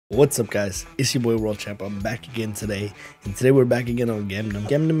What's up, guys? It's your boy WorldChamp. I'm back again today, and today we're back again on Gamdom.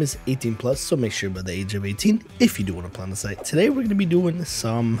 Gamdom is 18 plus, so make sure you're by the age of 18 if you do want to play on the site. Today we're going to be doing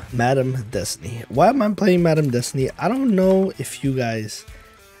some Madame Destiny. Why am I playing Madame Destiny? I don't know if you guys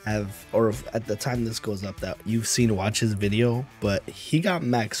have, or if at the time this goes up that you've seen watch his video, but he got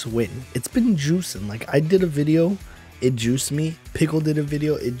max win. It's been juicing. Like, I did a video, it juiced me. Pickle did a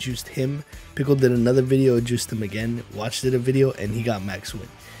video, it juiced him. Pickle did another video, it juiced him again. Watch did a video, and he got max win.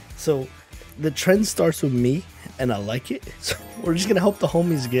 So the trend starts with me, and I like it. So we're just gonna help the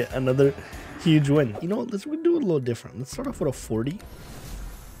homies get another huge win. You know what? Let's do it a little different. Let's start off with a 40.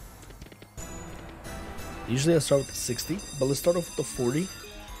 Usually I start with a 60, but let's start off with the 40.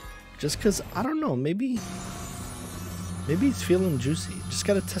 Just cause I don't know, maybe it's feeling juicy. Just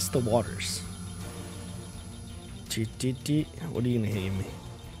gotta test the waters. What are you gonna hit me?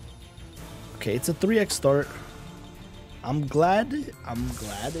 Okay, it's a 3x start. I'm glad it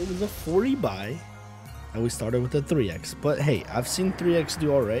was a 40 buy and we started with a 3x, but hey, I've seen 3x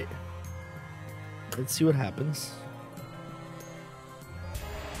do all right. Let's see what happens.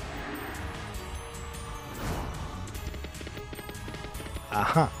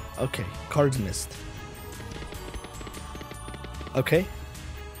 Aha, okay, cards missed. Okay.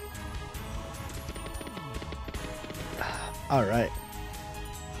 All right.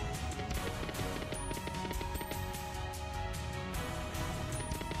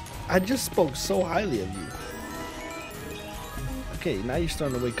 I just spoke so highly of you. Okay, now you're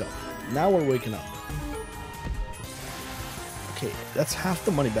starting to wake up. Now we're waking up. Okay, that's half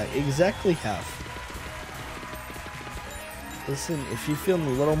the money back. Exactly half. Listen, if you're feeling a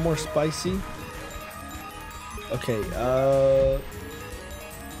little more spicy. Okay,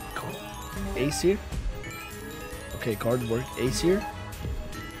 cool. Ace here. Okay, cards work. Ace here.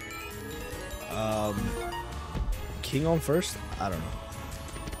 King on first? I don't know.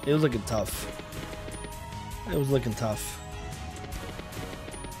 It was looking tough. It was looking tough.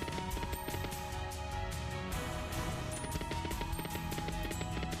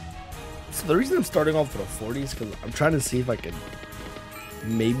 So the reason I'm starting off with a 40 is because I'm trying to see if I can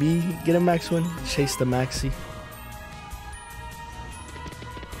maybe get a max win, chase the maxi.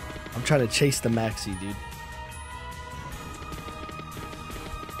 I'm trying to chase the maxi, dude.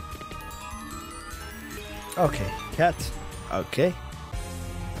 Okay, cat. Okay.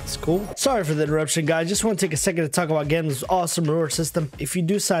 Cool. Sorry for the interruption, guys. Just want to take a second to talk about Gamdom's awesome reward system. If you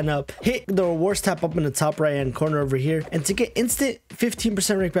do sign up, hit the rewards tab up in the top right hand corner over here, and to get instant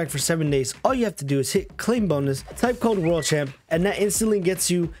 15% rake back for 7 days, all you have to do is hit claim bonus, type code WorldChamp, and that instantly gets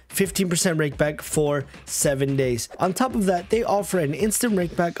you 15% rake back for 7 days. On top of that, they offer an instant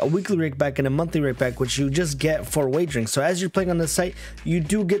rake back, a weekly rake back, and a monthly rake back, which you just get for wagering. So as you're playing on the site, you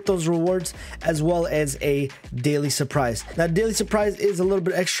do get those rewards as well as a daily surprise. Now, daily surprise is a little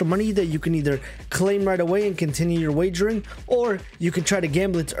bit extra money that you can either claim right away and continue your wagering, or you can try to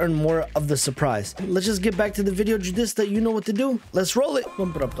gamble it to earn more of the surprise. Let's just get back to the video, just that you know what to do. Let's roll it.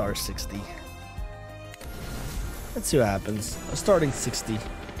 Bump it up to R60. Let's see what happens. A starting 60.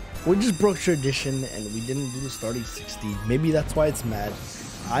 We just broke tradition and we didn't do the starting 60. Maybe that's why it's mad.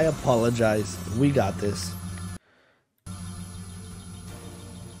 I apologize. We got this.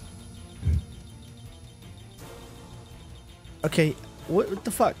 Okay, what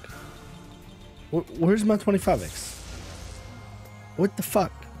the fuck? Where's my 25x? What the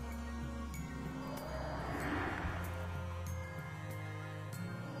fuck?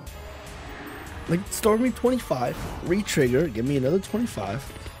 Like, store me 25, re-trigger, give me another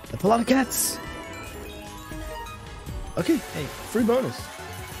 25. That's a lot of cats. Okay, hey, free bonus.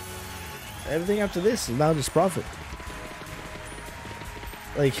 Everything after this is now just profit.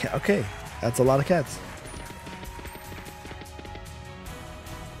 Like, okay, that's a lot of cats.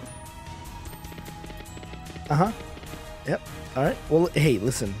 Uh-huh. Yep. All right. Well, hey,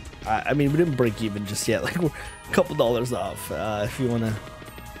 listen. I mean, we didn't break even just yet. Like, we're a couple dollars off. If you want to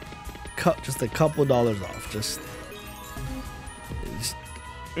cut just a couple dollars off. Just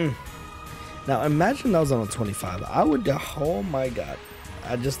Now, imagine that was on a 25. I would, oh my God.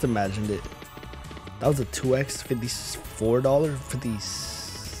 I just imagined it. That was a 2x, $54,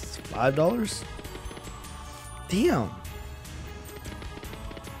 $55. Damn.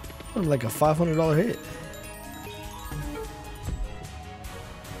 Like a $500 hit.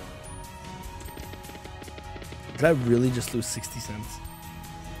 Did I really just lose 60 cents?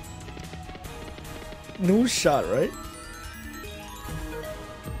 No shot, right?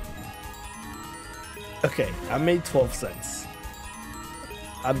 Okay, I made 12 cents.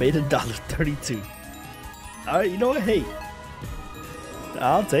 I made $1.32. Alright, you know what? Hey,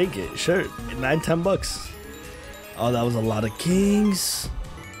 I'll take it. Sure. $9-10 bucks. Oh, that was a lot of kings.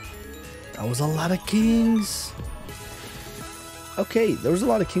 That was a lot of kings. Okay, there was a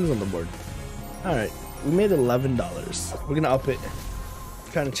lot of kings on the board. All right, we made $11. We're gonna up it.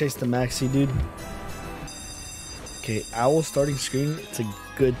 Trying to chase the maxi, dude. Okay, owl starting screen. It's a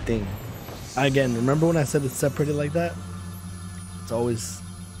good thing. Again, remember when I said it's separated like that? It's always,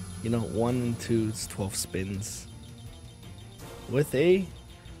 you know, 1 and 2. It's 12 spins with a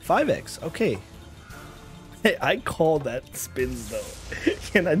 5x. Okay. Hey, I called that spins though.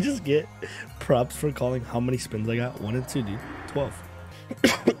 Can I just get props for calling how many spins I got? 1 and 2, dude. 12.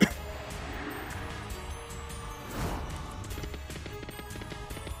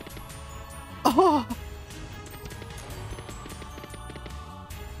 Oh.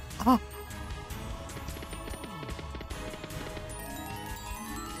 Oh.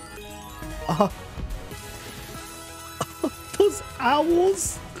 Oh. Those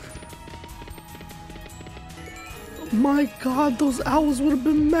owls. My God, those owls would have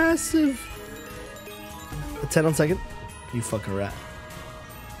been massive. A 10 on second. You fucking rat.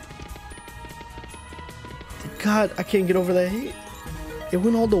 God, I can't get over that hit. It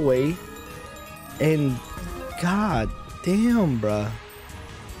went all the way. And God damn, bruh.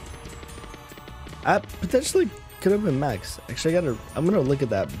 I potentially could have been max. Actually, I'm gonna look at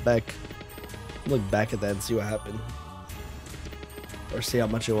that back. Look back at that and see what happened. Or see how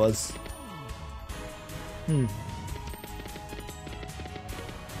much it was.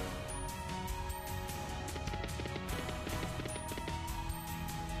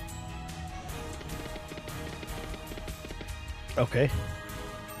 Okay.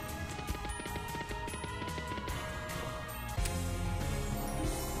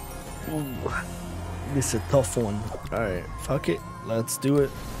 Ooh, this is a tough one. Alright, fuck it. Let's do it.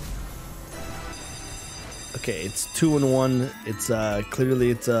 Okay, it's 2 and 1. It's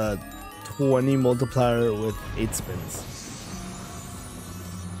clearly it's a 20 multiplier with 8 spins.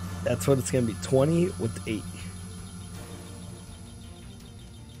 That's what it's gonna be. 20 with 8.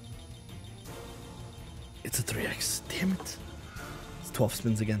 It's a 3x. Damn it. It's 12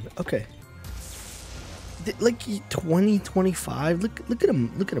 spins again. Okay. Like 20, 25. Look at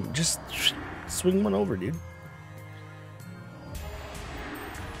him. Look at him. Just swing one over, dude.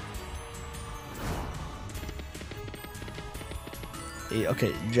 Hey,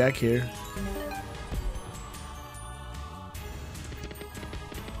 okay, jack here.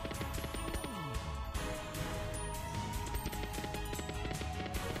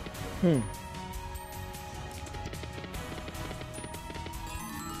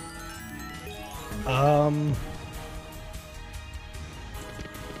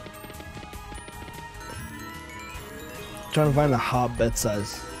 Trying to find a hot bet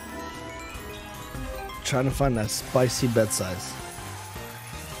size. Trying to find that spicy bet size.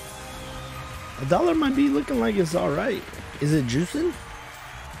 $1 might be looking like it's alright. Is it juicing?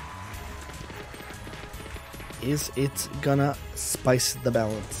 Is it gonna spice the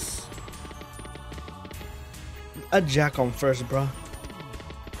balance? A jack on first, bro.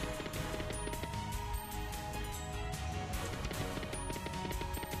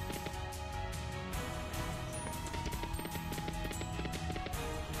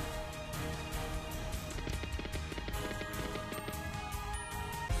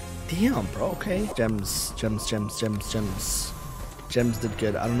 Damn, bro. Okay. Gems. Gems did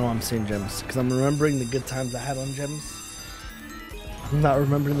good. I don't know why I'm saying gems. Because I'm remembering the good times I had on gems. I'm not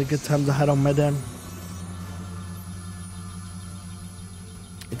remembering the good times I had on Madame.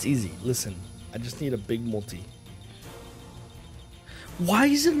 It's easy. Listen. I just need a big multi. Why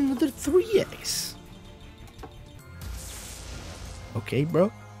is it another 3x? Okay,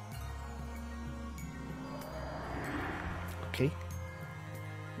 bro. Okay.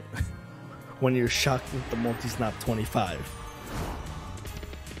 When you're shocked that the multi's not 25.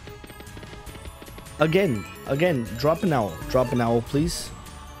 Again, drop an owl, please.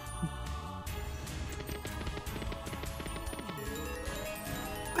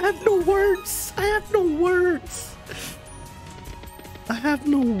 I have no words. I have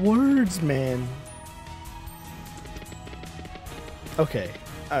no words, man. Okay,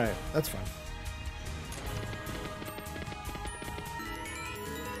 all right, that's fine.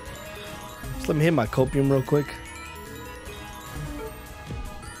 Just let me hit my copium real quick.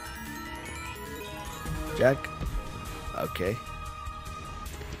 Jack. Okay.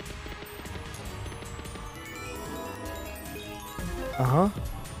 Uh-huh.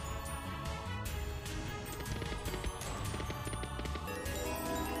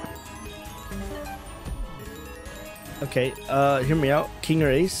 Okay, hear me out. King or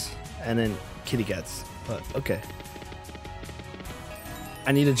ace, and then kitty cats. But okay.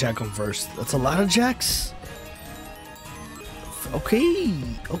 I need a jack on first. That's a lot of jacks. Okay.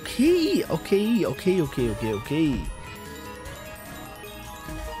 Okay. Okay. Okay. Okay. Okay. Okay.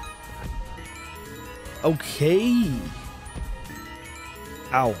 Okay.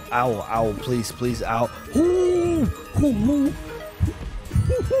 Ow. Ow. Ow. Please. Please. Ow. Ooh. Ooh.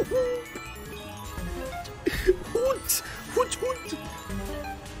 Hoot.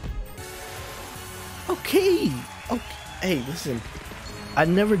 Okay. Okay. Hey, listen. I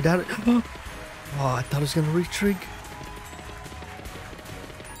never doubted. Oh, I thought it was gonna retrig.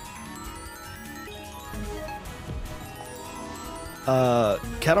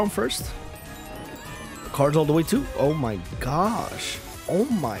 Cat on first. Cards all the way too. Oh my gosh. Oh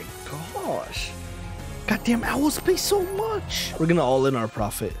my gosh. Goddamn owls pay so much. We're gonna all in our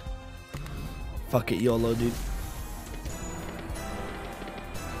profit. Fuck it, YOLO, dude.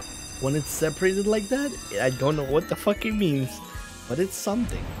 When it's separated like that, I don't know what the fuck it means, but it's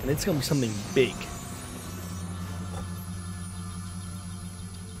something, and it's gonna be something big.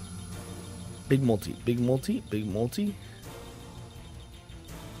 Big multi, big multi, big multi.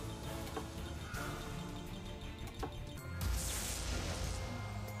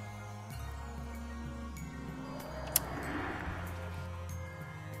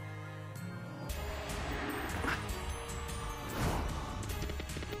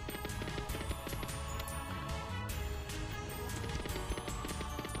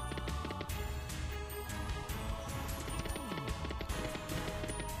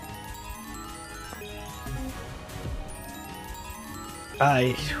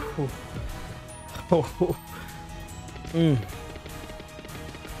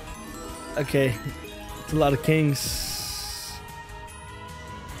 Okay, it's a lot of kings.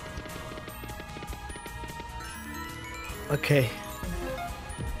 Okay.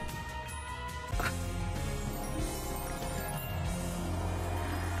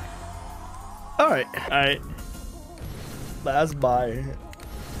 All right. Last buy.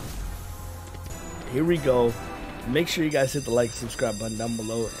 Here we go. Make sure you guys hit the like, subscribe button down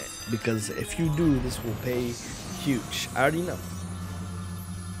below, because if you do, this will pay huge. I already know.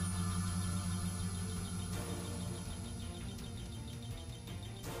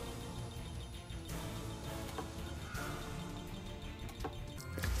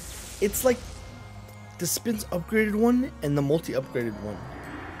 It's like the spins upgraded one and the multi upgraded one.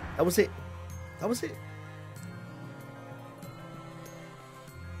 That was it. That was it.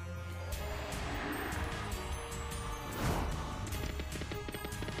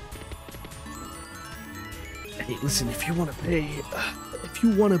 Hey, listen, if you want to pay, if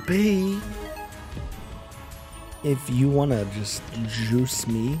you want to just juice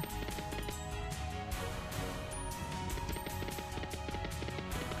me,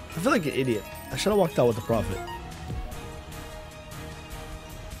 I feel like an idiot. I should have walked out with the profit.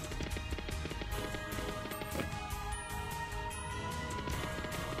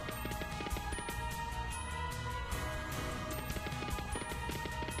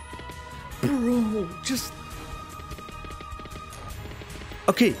 Bro, just...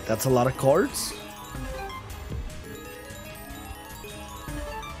 Okay, that's a lot of cards.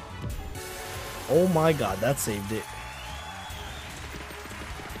 Oh my god, that saved it.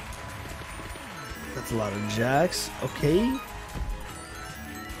 That's a lot of jacks. Okay.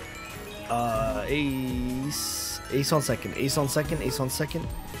 Ace on second. Ace on second. Ace on second.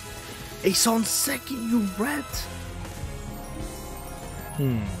 Ace on second, you rat.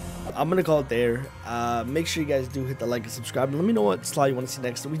 I'm gonna call it there. Make sure you guys do hit the like and subscribe, and let me know what slot you want to see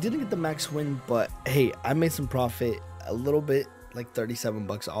next. We didn't get the max win, but hey, I made some profit, a little bit, like 37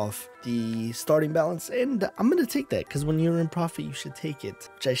 bucks off the starting balance, and I'm gonna take that, because when you're in profit you should take it,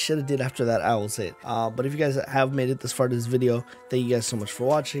 which I should have did after that owl's hit. But if you guys have made it this far to this video, thank you guys so much for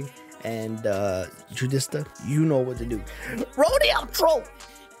watching, and Judista, you know what to do. Roll the outro.